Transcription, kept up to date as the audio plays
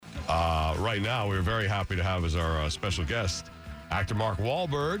Right now, we're very happy to have as our special guest actor Mark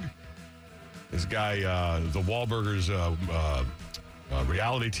Wahlberg. This guy, the Wahlbergers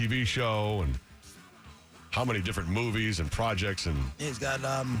reality TV show, and how many different movies and projects, and He's got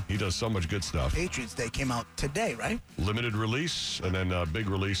he does so much good stuff. Patriots Day came out today, right? Limited release, and then big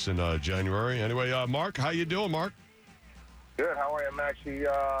release in January. Anyway, Mark, how you doing, Mark? Good. How are you? I'm actually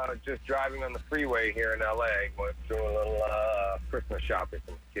just driving on the freeway here in L.A. Going through a little Christmas shopping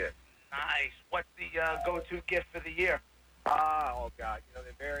for the kids. Nice. What's the go-to gift for the year? Oh, God. They're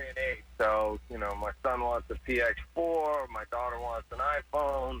varying age. So, my son wants a PX4. My daughter wants an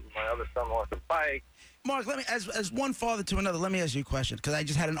iPhone. My other son wants a bike. Mark, let me, as one father to another, let me ask you a question, because I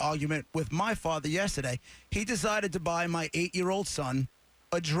just had an argument with my father yesterday. He decided to buy my 8-year-old son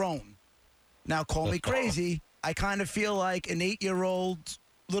a drone. Now, call me crazy. I kind of feel like an 8-year-old's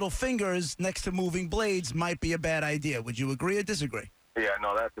little fingers next to moving blades might be a bad idea. Would you agree or disagree? Yeah,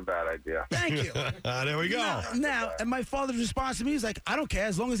 no, that's a bad idea. Thank you. There we go. Now, and my father's response to me is like, I don't care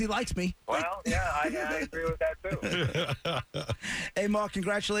as long as he likes me. Well, yeah, I agree with that, too. Hey, Mark,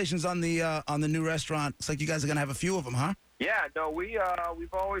 congratulations on the new restaurant. It's like you guys are going to have a few of them, huh? Yeah, no, we've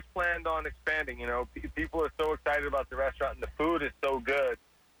always planned on expanding. People are so excited about the restaurant, and the food is so good.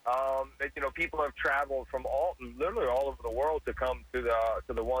 That, people have traveled from literally all over the world to come to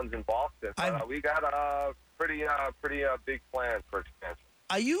the ones in Boston. We got pretty big plans for expansion.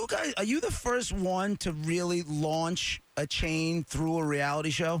 Are you the first one to really launch a chain through a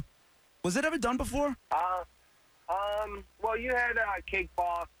reality show? Was it ever done before? Well, you had Cake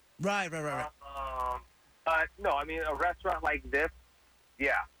Boss. Right. No, I mean, a restaurant like this,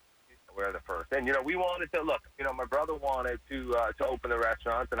 yeah, we're the first. And, we wanted to, look, my brother wanted to open the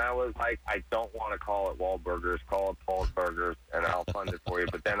restaurants, and I was like, I don't want to call it Wahlbergers, call it Paul's Burgers, and I'll fund it for you.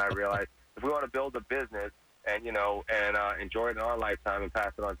 But then I realized if we want to build a business and, enjoy it in our lifetime and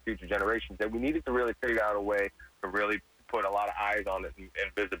pass it on to future generations, then we needed to really figure out a way to really put a lot of eyes on it and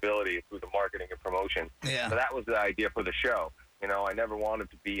visibility through the marketing and promotion. Yeah. So that was the idea for the show. I never wanted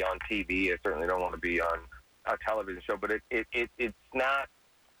to be on TV. I certainly don't want to be on a television show, but it's not.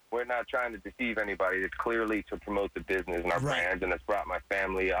 We're not trying to deceive anybody. It's clearly to promote the business and our brands, and it's brought my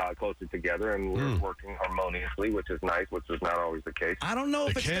family closer together, and we're working harmoniously, which is nice, which is not always the case. I don't know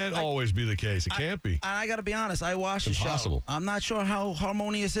if it can't always be the case. It can't be. I got to be honest. I watched the Impossible. show. I'm not sure how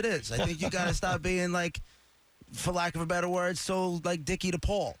harmonious it is. I think you got to stop being like, for lack of a better word, so like Dickie to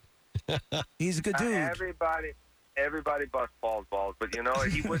Paul. He's a good dude. Everybody busts Paul's balls, but he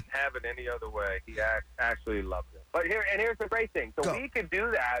wouldn't have it any other way. He actually loved it. But here's the great thing. So we could do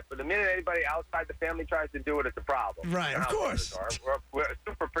that, but the minute anybody outside the family tries to do it, it's a problem. Right, of course. We're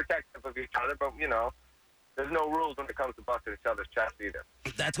super protective of each other, but there's no rules when it comes to busting each other's chests either.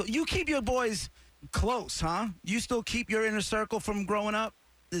 That's what you keep your boys close, huh? You still keep your inner circle from growing up?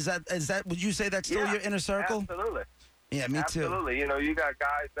 Is that would you say that's still your inner circle? Absolutely. Yeah, me too. Absolutely. You got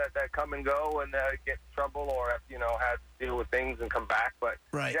guys that come and go and get in trouble or have to deal with things and come back. But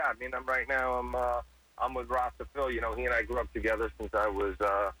yeah, I mean, right now I'm with Rasta Phil. He and I grew up together since I was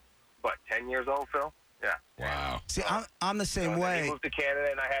 10 years old, Phil. Yeah. Wow. See, I'm the same way. He moved to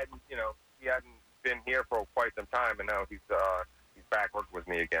Canada, and he hadn't been here for quite some time, and now he's back working with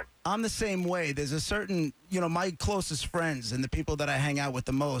me again. I'm the same way. There's a certain, my closest friends and the people that I hang out with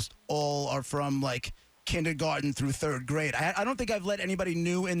the most all are from like kindergarten through third grade. I don't think I've let anybody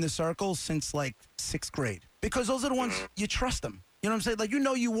new in the circle since like 6th grade, because those are the ones you trust them. You know what I'm saying? Like,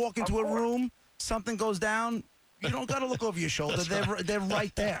 you walk into a room, something goes down, you don't got to look over your shoulder. They're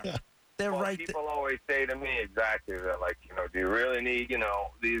right there. They're right there. People always say to me exactly that, like, do you really need,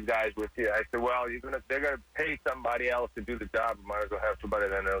 these guys with you? I said, well, they're gonna pay somebody else to do the job. I might as well have somebody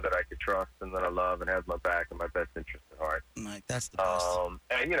that I know that I could trust and that I love and has my back and my best interest at heart. Right, that's the best.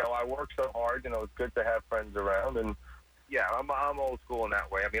 And I work so hard. It's good to have friends around, and yeah, I'm old school in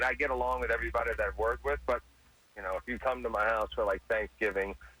that way. I mean, I get along with everybody that I work with, but if you come to my house for like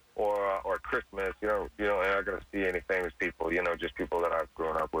Thanksgiving or Christmas, you're not going to see any famous people, just people that I've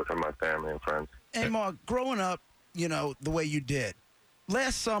grown up with and my family and friends. Hey, Mark, growing up, the way you did,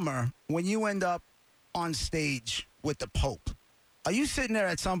 last summer, when you end up on stage with the Pope, are you sitting there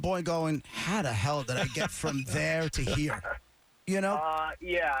at some point going, how the hell did I get from there to here? Yeah,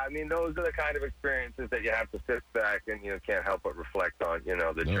 I mean, those are the kind of experiences that you have to sit back and, can't help but reflect on,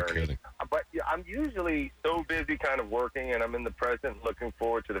 the journey. Kidding. But I'm usually so busy kind of working, and I'm in the present looking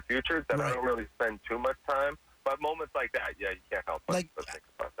forward to the future that I don't really spend too much time. But moments like that, yeah, you can't help but think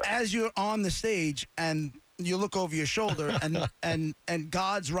about that. As you're on the stage and you look over your shoulder and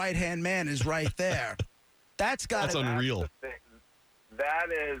God's right-hand man is right there, that's unreal.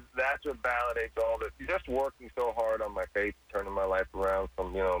 that's what validates all this. Just working so hard on my faith, turning my life around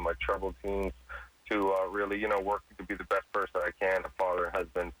from, my troubled teens to really, working to be the best person I can, a father and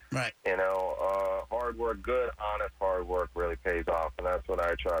husband. Right. Hard work, good, honest hard work really pays off, and that's what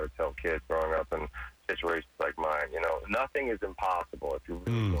I try to tell kids growing up in situations like mine. Nothing is impossible if you're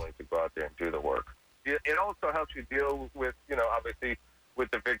really willing to go out there and do the work. It also helps you deal with, obviously with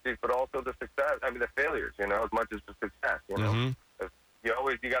the victories, but also the success. I mean, the failures, as much as the success, You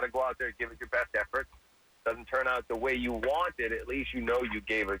got to go out there and give it your best effort. Doesn't turn out the way you wanted, at least you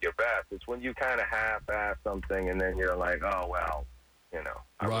gave it your best. It's when you kind of half-ass something and then you're like, oh, well,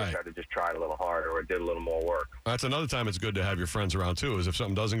 I wish I'd have just tried a little harder or did a little more work. That's another time it's good to have your friends around, too, is if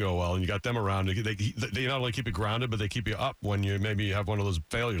something doesn't go well and you got them around, they not only keep you grounded, but they keep you up when you maybe have one of those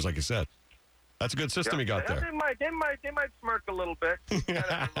failures, like you said. That's a good system you got there. They might smirk a little bit, kind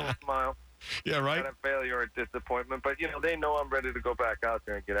of a little smile. Yeah, right. Kind of failure or disappointment, but they know I'm ready to go back out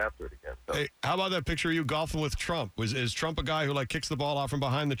there and get after it again. So. Hey, how about that picture of you golfing with Trump? Is Trump a guy who kicks the ball out from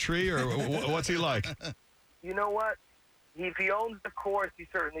behind the tree, or what's he like? You know what? If he owns the course, he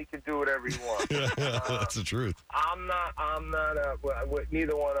certainly can do whatever he wants. That's the truth. I'm not.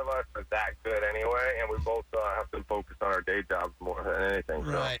 Neither one of us are that good anyway, and we both have to focus on our day jobs more than anything.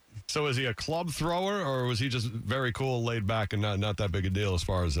 Right. So is he a club thrower, or was he just very cool, laid back, and not that big a deal as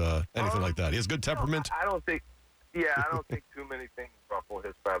far as anything like that? He has good temperament. I don't think too many things ruffle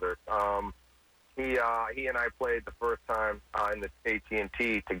his feathers. He and I played the first time in the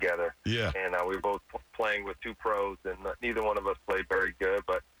AT&T together. Yeah. And we were both playing with two pros, and neither one of us played very good,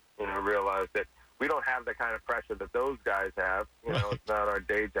 but realized that we don't have the kind of pressure that those guys have. It's not our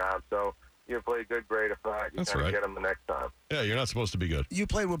day job, so. You play good, great. If not, you kind of get them the next time. Yeah, you're not supposed to be good. You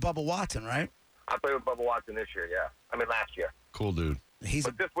played with Bubba Watson, right? I played with Bubba Watson this year, yeah. I mean, last year. Cool dude.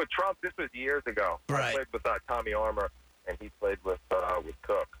 But this with Trump, this was years ago. Right. I played with Tommy Armour, and he played with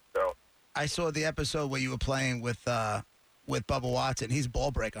Cook. So I saw the episode where you were playing with Bubba Watson. He's a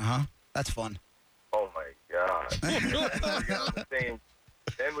ball breaker, huh? That's fun. Oh my God.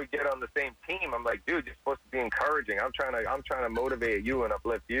 Then we get on the same team. I'm like, dude, you're supposed to be encouraging. I'm trying to motivate you and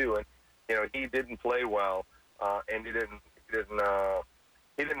uplift you. And he didn't play well, and he didn't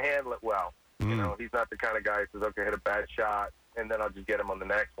handle it well. He's not the kind of guy who says, okay, hit a bad shot, and then I'll just get him on the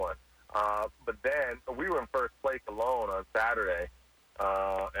next one. But then we were in first place alone on Saturday,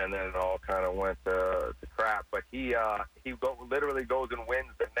 and then it all kind of went to crap. But he literally goes and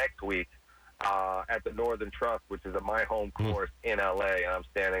wins the next week at the Northern Trust, which is my home course in L.A., and I'm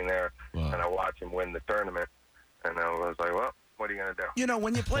standing there, and I watch him win the tournament. And I was like, well, what are you going to do?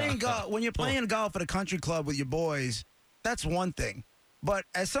 When you're playing golf at a country club with your boys, that's one thing. But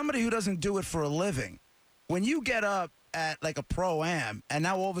as somebody who doesn't do it for a living, when you get up at like a pro-am and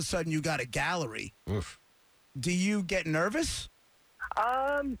now all of a sudden you got a gallery, do you get nervous?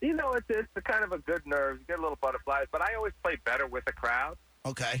 It's a kind of a good nerve. You get a little butterflies, but I always play better with the crowd.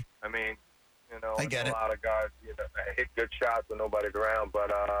 Okay. I mean, I get it. A lot of guys, hit good shots when nobody's around,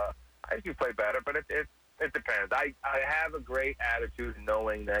 but I usually play better, but it depends. I have a great attitude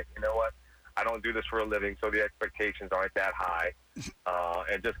knowing that, I don't do this for a living, so the expectations aren't that high,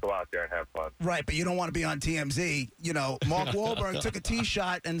 and just go out there and have fun. Right, but you don't want to be on TMZ. Mark Wahlberg took a tee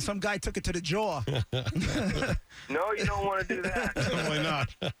shot, and some guy took it to the jaw. No, you don't want to do that. Definitely not.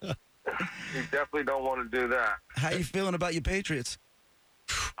 You definitely don't want to do that. How you feeling about your Patriots?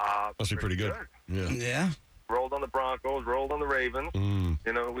 Must be pretty good. Yeah. Rolled on the Broncos, rolled on the Ravens.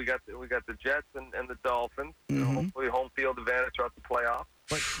 We got the Jets and the Dolphins. Hopefully home field advantage throughout the playoffs.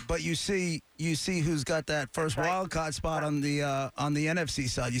 But you see who's got that first wild card spot on the NFC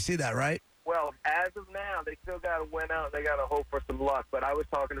side. You see that, right? Well, as of now, they still got to win out. They got to hope for some luck. But I was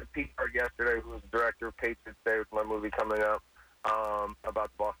talking to Pete yesterday, who was the director of Patriots Day with my movie coming up, about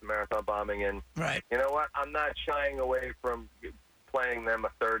the Boston Marathon bombing. And you know what? I'm not shying away from playing them a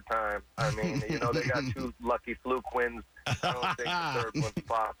third time. I mean, they got two lucky fluke wins. I don't think the third one's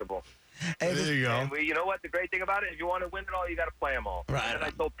possible. Hey, there you go. And you know what? The great thing about it, if you want to win it all, you got to play them all. Right. And I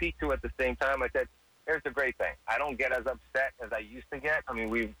told Pete, too, at the same time, I said, here's the great thing. I don't get as upset as I used to get. I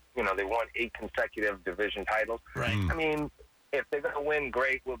mean, they won 8 consecutive division titles. Right. I mean, if they're going to win,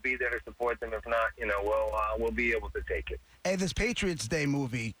 great. We'll be there to support them. If not, we'll be able to take it. Hey, this Patriots Day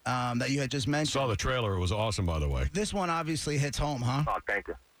movie that you had just mentioned. Saw the trailer. It was awesome, by the way. This one obviously hits home, huh? Oh, thank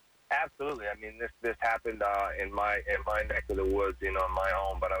you. Absolutely. I mean, this happened in my neck of the woods, in my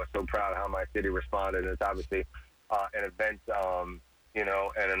home. But I was so proud of how my city responded. It's obviously an event, an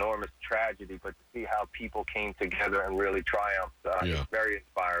enormous tragedy. But to see how people came together and really triumphed, it's very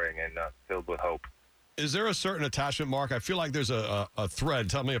inspiring and filled with hope. Is there a certain attachment, Mark? I feel like there's a thread.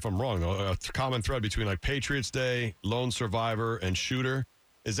 Tell me if I'm wrong. A common thread between like Patriots Day, Lone Survivor, and Shooter.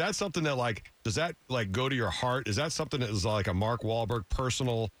 Is that something that does that go to your heart? Is that something that is like a Mark Wahlberg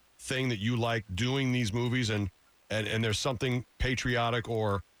personal thing that you like doing these movies and there's something patriotic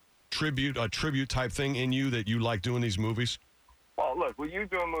or a tribute type thing in you that you like doing these movies? Well, look, when you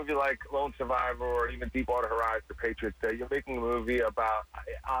do a movie like Lone Survivor or even Deepwater Horizon or Patriots Day, you're making a movie about,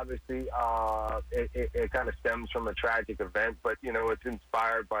 obviously, it kind of stems from a tragic event, but, it's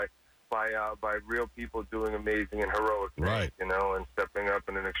inspired by real people doing amazing and heroic things, right. And stepping up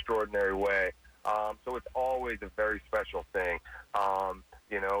in an extraordinary way. So it's always a very special thing.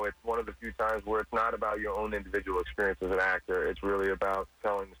 It's one of the few times where it's not about your own individual experience as an actor. It's really about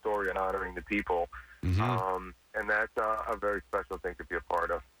telling the story and honoring the people. Mm-hmm. And that's a very special thing to be a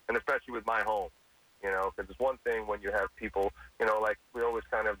part of. And especially with my home, because it's one thing when you have people, like we always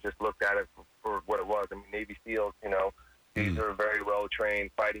kind of just looked at it for what it was. I mean, Navy SEALs, these are very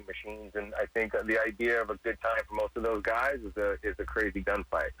well-trained fighting machines. And I think the idea of a good time for most of those guys is a crazy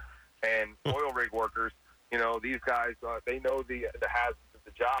gunfight. And oil rig workers, these guys, they know the hazards of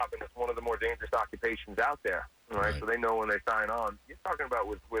the job, and it's one of the more dangerous occupations out there, right? So they know when they sign on. You're talking about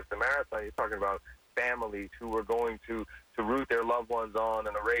with the marathon, you're talking about families who are going to root their loved ones on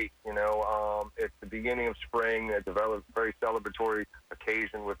in a race. It's the beginning of spring. It's a very celebratory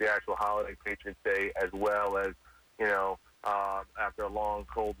occasion with the actual holiday, Patriots Day, as well as, after a long,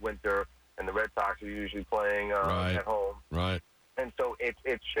 cold winter, and the Red Sox are usually playing at home. Right. And so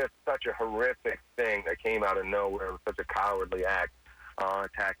it's just such a horrific thing that came out of nowhere. It was such a cowardly act,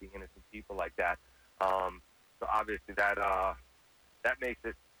 attacking innocent people like that. So obviously that makes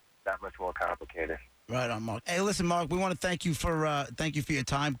it that much more complicated. Right on, Mark. Hey, listen, Mark, we want to thank you for your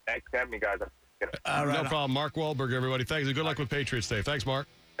time. Thanks for having me, guys. No problem. Mark Wahlberg, everybody. Thanks, and good luck with Patriots Day. Thanks, Mark.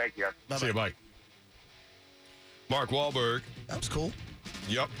 Thank you, guys. Bye-bye. See you, bye. Mark Wahlberg. That was cool.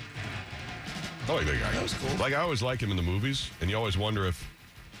 Yep. I like that guy. That was cool. I always like him in the movies, and you always wonder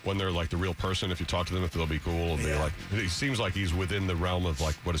when they're like the real person, if you talk to them, if they'll be cool. And he seems like he's within the realm of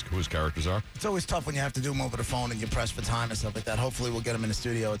like who his characters are. It's always tough when you have to do them over the phone and you press for time and stuff like that. Hopefully we'll get him in the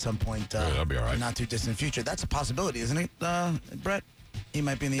studio at some point. That'll be all right. Not too distant future. That's a possibility, isn't it, Brett? He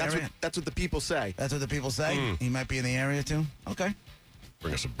might be in the area. That's what the people say. That's what the people say? He might be in the area, too? Okay.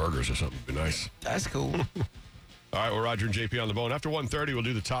 Bring us some burgers or something. Be nice. That's cool. All right, well, Roger and JP on the bone. After 1:30, we'll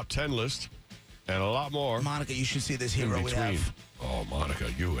do the top 10 list and a lot more. Monica, you should see this hero we have. Oh, Monica,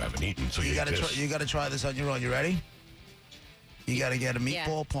 you haven't eaten, so you gotta try this on your own. You ready? You gotta get a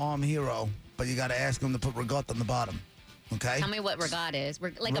meatball palm hero, but you gotta ask him to put ricotta on the bottom. Okay? Tell me what regatta is.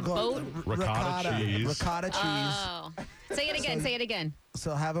 Like a boat? Ricotta cheese. Ricotta cheese. Oh. Say it again.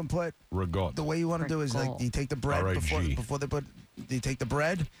 So have him put ricotta. The way you want to do is like you take the bread before they put. You take the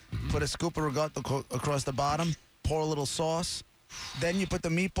bread, put a scoop of ricotta across the bottom, pour a little sauce, then you put the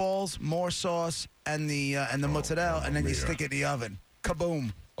meatballs, more sauce, and the mozzarella, and then you stick it in the oven.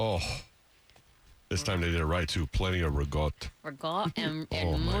 Kaboom! Oh, this time they did it right too. Plenty of ricotta. Ricotta and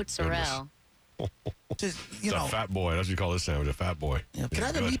mozzarella. Just it's a fat boy. That's what you call this sandwich, a fat boy. Yeah, Can I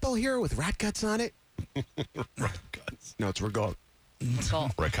have a meatball here with rat guts on it? Rat guts. No, it's ricotta.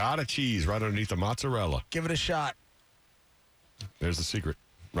 Ricotta cheese right underneath the mozzarella. Give it a shot. There's the secret.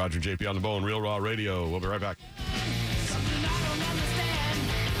 Roger and JP on the bone, Real Raw Radio. We'll be right back.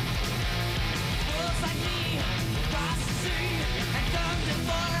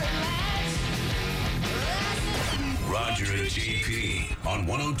 Roger and JP on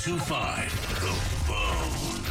 102.5 The Bone.